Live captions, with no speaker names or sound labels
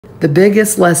The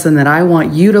biggest lesson that I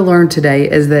want you to learn today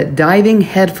is that diving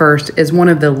headfirst is one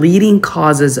of the leading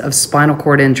causes of spinal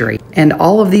cord injury, and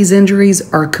all of these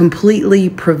injuries are completely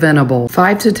preventable.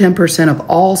 5 to 10% of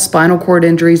all spinal cord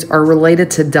injuries are related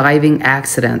to diving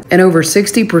accidents, and over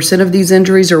 60% of these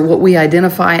injuries are what we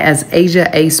identify as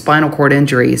Asia A spinal cord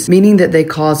injuries, meaning that they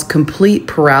cause complete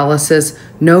paralysis,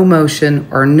 no motion,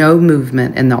 or no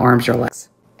movement in the arms or legs.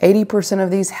 80%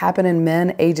 of these happen in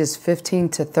men ages 15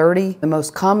 to 30. The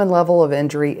most common level of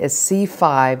injury is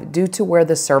C5 due to where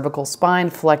the cervical spine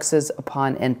flexes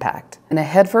upon impact. In a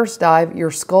headfirst dive,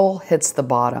 your skull hits the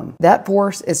bottom. That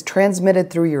force is transmitted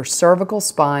through your cervical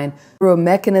spine through a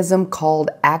mechanism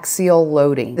called axial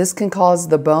loading. This can cause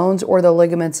the bones or the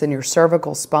ligaments in your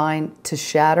cervical spine to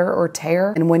shatter or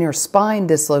tear, and when your spine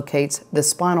dislocates, the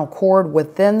spinal cord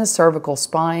within the cervical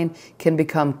spine can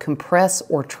become compressed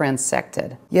or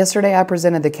transected. Yesterday, I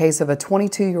presented the case of a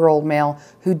 22-year-old male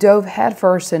who dove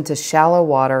headfirst into shallow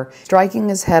water, striking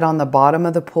his head on the bottom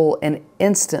of the pool, and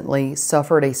instantly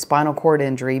suffered a spinal cord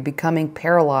injury, becoming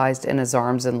paralyzed in his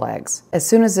arms and legs. As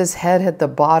soon as his head hit the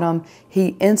bottom,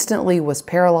 he instantly was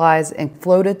paralyzed and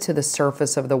floated to the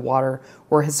surface of the water,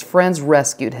 where his friends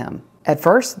rescued him. At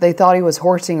first, they thought he was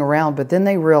horsing around, but then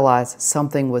they realized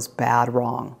something was bad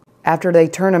wrong. After they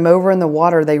turned him over in the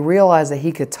water, they realized that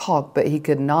he could talk, but he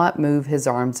could not move his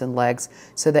arms and legs,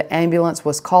 so the ambulance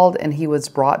was called and he was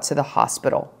brought to the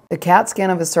hospital. The CAT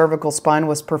scan of his cervical spine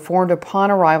was performed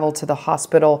upon arrival to the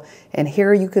hospital, and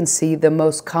here you can see the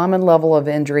most common level of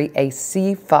injury, a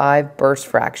C5 burst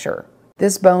fracture.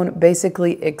 This bone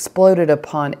basically exploded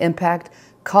upon impact,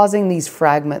 causing these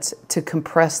fragments to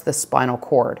compress the spinal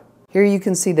cord. Here you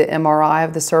can see the MRI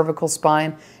of the cervical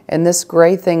spine, and this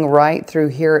gray thing right through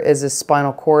here is his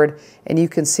spinal cord, and you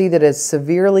can see that it's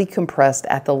severely compressed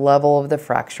at the level of the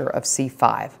fracture of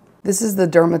C5. This is the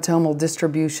dermatomal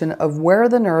distribution of where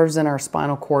the nerves in our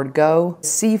spinal cord go.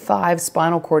 C5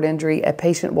 spinal cord injury, a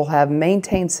patient will have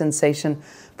maintained sensation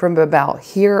from about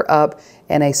here up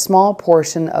and a small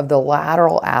portion of the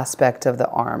lateral aspect of the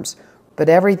arms. But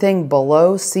everything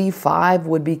below C5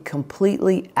 would be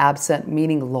completely absent,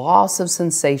 meaning loss of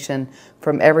sensation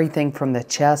from everything from the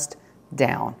chest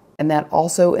down. And that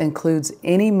also includes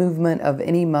any movement of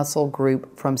any muscle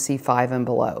group from C5 and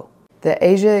below. The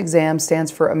ASIA exam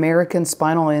stands for American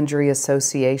Spinal Injury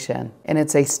Association, and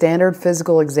it's a standard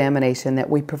physical examination that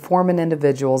we perform in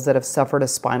individuals that have suffered a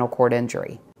spinal cord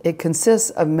injury. It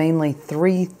consists of mainly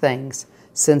 3 things: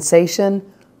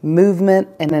 sensation, movement,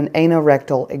 and an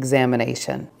anorectal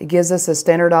examination. It gives us a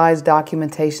standardized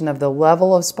documentation of the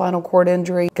level of spinal cord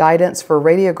injury, guidance for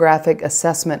radiographic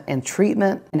assessment and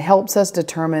treatment, and helps us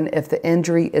determine if the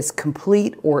injury is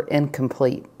complete or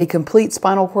incomplete. A complete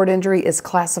spinal cord injury is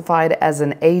classified as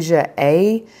an Asia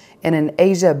A, and an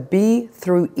Asia B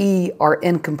through E are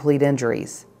incomplete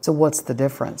injuries. So what's the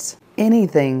difference?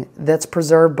 Anything that's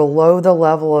preserved below the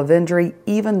level of injury,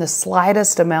 even the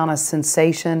slightest amount of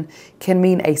sensation, can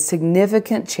mean a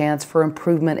significant chance for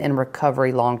improvement in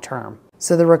recovery long term.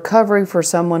 So the recovery for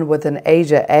someone with an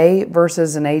Asia A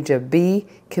versus an Asia B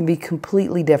can be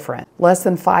completely different. Less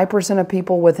than 5% of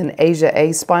people with an Asia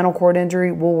A spinal cord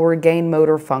injury will regain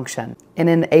motor function. In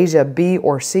an Asia B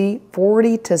or C,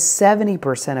 40 to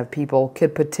 70% of people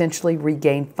could potentially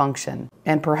regain function,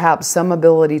 and perhaps some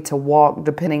ability to walk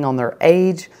depending on their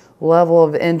age, level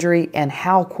of injury, and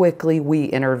how quickly we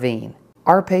intervene.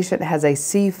 Our patient has a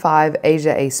C5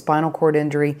 Asia A spinal cord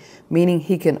injury, meaning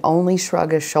he can only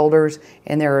shrug his shoulders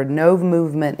and there are no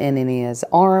movement in any of his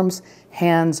arms,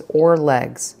 hands, or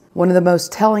legs. One of the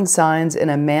most telling signs in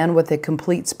a man with a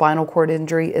complete spinal cord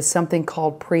injury is something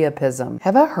called Priapism.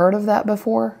 Have I heard of that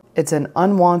before? It's an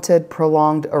unwanted,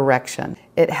 prolonged erection.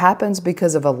 It happens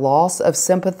because of a loss of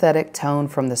sympathetic tone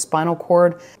from the spinal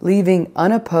cord, leaving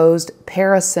unopposed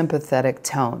parasympathetic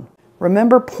tone.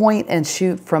 Remember point and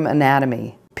shoot from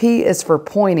anatomy. P is for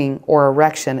pointing or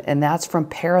erection, and that's from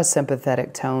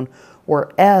parasympathetic tone, where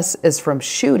S is from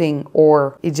shooting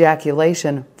or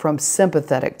ejaculation from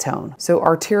sympathetic tone. So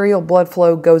arterial blood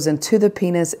flow goes into the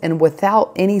penis, and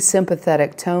without any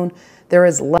sympathetic tone, there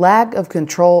is lack of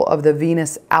control of the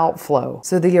venous outflow.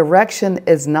 So the erection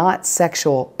is not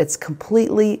sexual, it's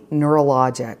completely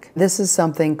neurologic. This is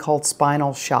something called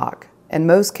spinal shock. In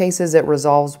most cases, it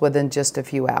resolves within just a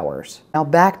few hours. Now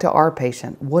back to our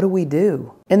patient. What do we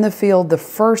do? In the field, the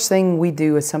first thing we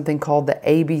do is something called the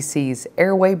ABCs,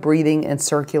 airway, breathing, and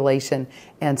circulation,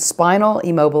 and spinal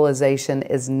immobilization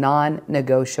is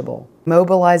non-negotiable.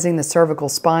 Mobilizing the cervical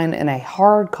spine in a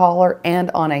hard collar and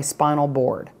on a spinal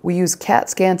board. We use CAT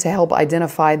scan to help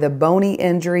identify the bony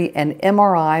injury, and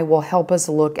MRI will help us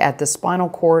look at the spinal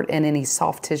cord and any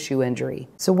soft tissue injury.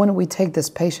 So when we take this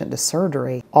patient to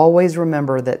surgery, always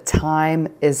remember that time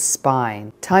is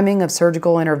spine. Timing of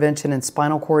surgical intervention in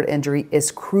spinal cord injury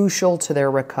is crucial to their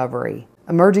recovery.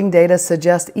 Emerging data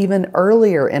suggest even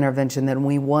earlier intervention than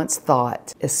we once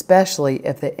thought, especially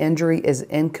if the injury is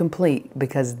incomplete,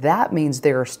 because that means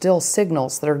there are still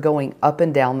signals that are going up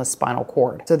and down the spinal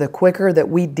cord. So the quicker that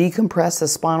we decompress the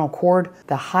spinal cord,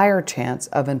 the higher chance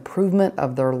of improvement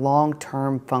of their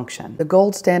long-term function. The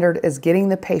gold standard is getting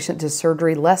the patient to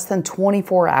surgery less than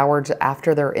 24 hours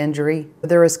after their injury.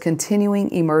 There is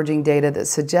continuing emerging data that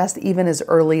suggests even as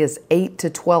early as 8 to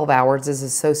 12 hours is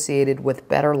associated with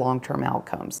better long-term outcomes.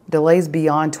 Delays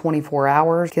beyond 24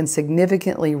 hours can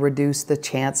significantly reduce the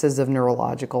chances of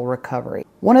neurological recovery.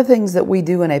 One of the things that we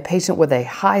do in a patient with a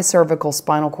high cervical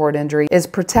spinal cord injury is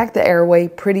protect the airway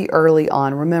pretty early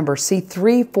on. Remember,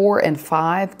 C3, 4, and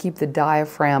 5 keep the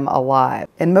diaphragm alive.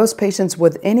 And most patients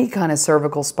with any kind of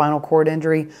cervical spinal cord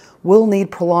injury will need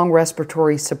prolonged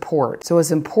respiratory support. So it's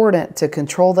important to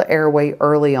control the airway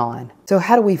early on. So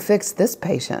how do we fix this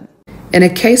patient? In a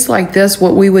case like this,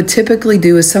 what we would typically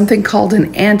do is something called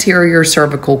an anterior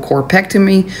cervical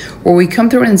corpectomy, where we come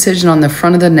through an incision on the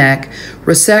front of the neck,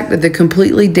 resect the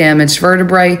completely damaged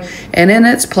vertebrae, and in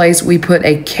its place we put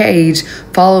a cage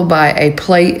followed by a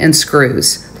plate and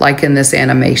screws, like in this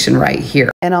animation right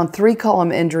here. And on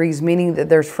 3-column injuries, meaning that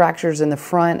there's fractures in the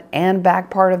front and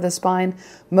back part of the spine,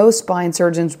 most spine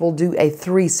surgeons will do a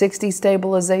 360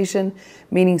 stabilization,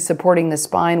 meaning supporting the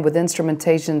spine with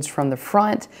instrumentations from the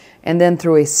front and then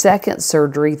through a second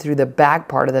surgery through the back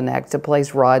part of the neck to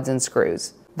place rods and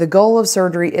screws. The goal of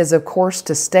surgery is, of course,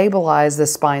 to stabilize the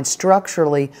spine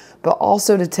structurally, but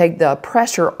also to take the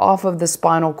pressure off of the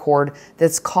spinal cord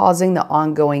that's causing the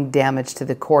ongoing damage to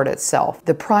the cord itself.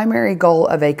 The primary goal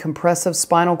of a compressive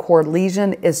spinal cord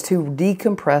lesion is to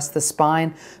decompress the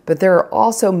spine, but there are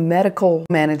also medical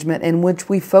management in which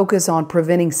we focus on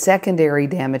preventing secondary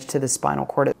damage to the spinal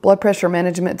cord. Blood pressure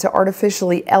management to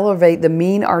artificially elevate the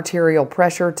mean arterial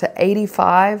pressure to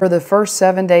 85 for the first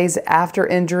 7 days after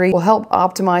injury will help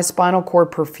optimize spinal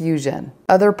cord perfusion.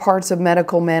 Other parts of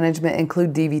medical management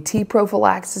include DVT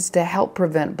prophylaxis to help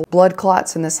prevent blood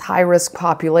clots in this high-risk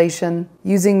population,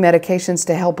 using medications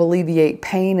to help alleviate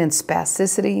pain and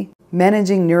spasticity,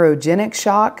 managing neurogenic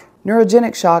shock.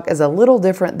 Neurogenic shock is a little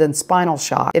different than spinal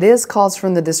shock. It is caused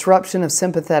from the disruption of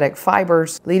sympathetic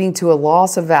fibers, leading to a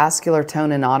loss of vascular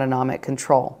tone and autonomic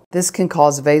control. This can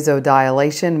cause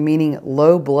vasodilation, meaning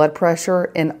low blood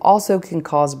pressure, and also can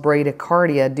cause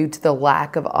bradycardia due to the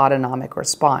lack of autonomic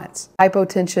response.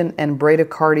 Hypotension and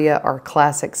bradycardia are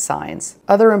classic signs.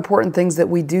 Other important things that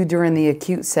we do during the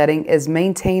acute setting is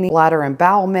maintaining bladder and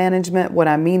bowel management. What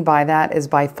I mean by that is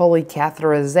by Foley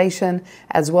catheterization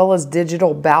as well as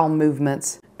digital bowel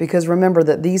movements, because remember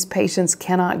that these patients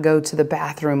cannot go to the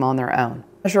bathroom on their own.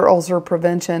 Pressure ulcer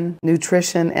prevention,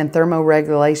 nutrition, and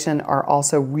thermoregulation are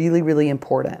also really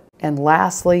important. And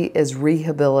lastly is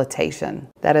rehabilitation.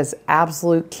 That is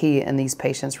absolute key in these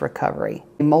patients' recovery.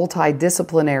 A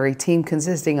multidisciplinary team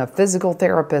consisting of physical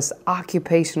therapists,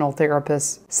 occupational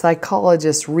therapists,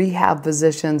 psychologists, rehab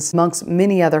physicians, amongst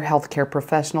many other healthcare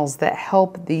professionals that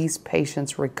help these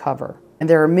patients recover. And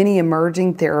there are many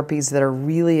emerging therapies that are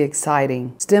really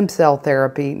exciting. Stem cell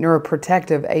therapy,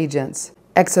 neuroprotective agents,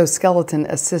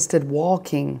 exoskeleton-assisted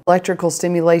walking, electrical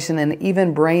stimulation, and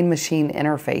even brain-machine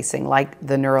interfacing like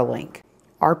the Neuralink.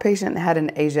 Our patient had an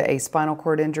ASIA spinal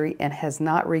cord injury and has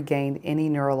not regained any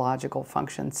neurological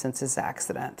function since his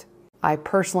accident. I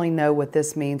personally know what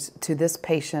this means to this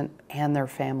patient and their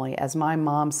family, as my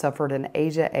mom suffered an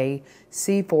ASIA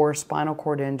C4 spinal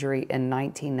cord injury in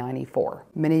 1994.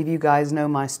 Many of you guys know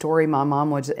my story. My mom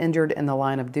was injured in the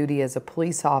line of duty as a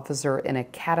police officer in a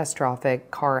catastrophic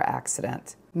car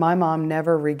accident. My mom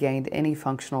never regained any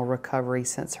functional recovery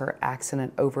since her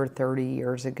accident over 30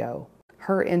 years ago.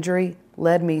 Her injury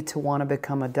led me to want to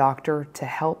become a doctor to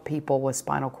help people with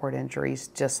spinal cord injuries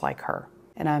just like her.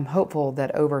 And I'm hopeful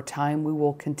that over time we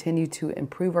will continue to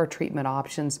improve our treatment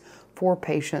options for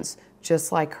patients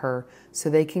just like her so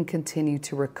they can continue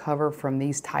to recover from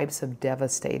these types of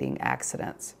devastating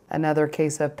accidents. Another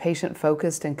case of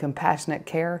patient-focused and compassionate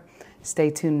care. Stay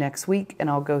tuned next week and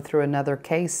I'll go through another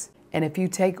case. And if you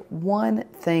take one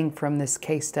thing from this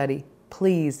case study,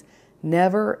 please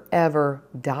Never ever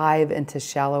dive into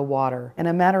shallow water. And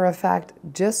a matter of fact,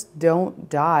 just don't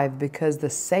dive, because the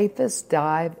safest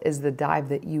dive is the dive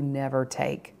that you never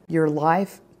take. Your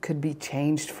life could be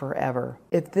changed forever.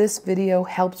 If this video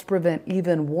helps prevent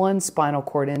even one spinal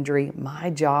cord injury, my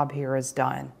job here is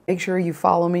done. Make sure you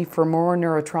follow me for more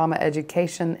neurotrauma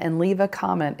education and leave a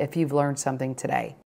comment if you've learned something today.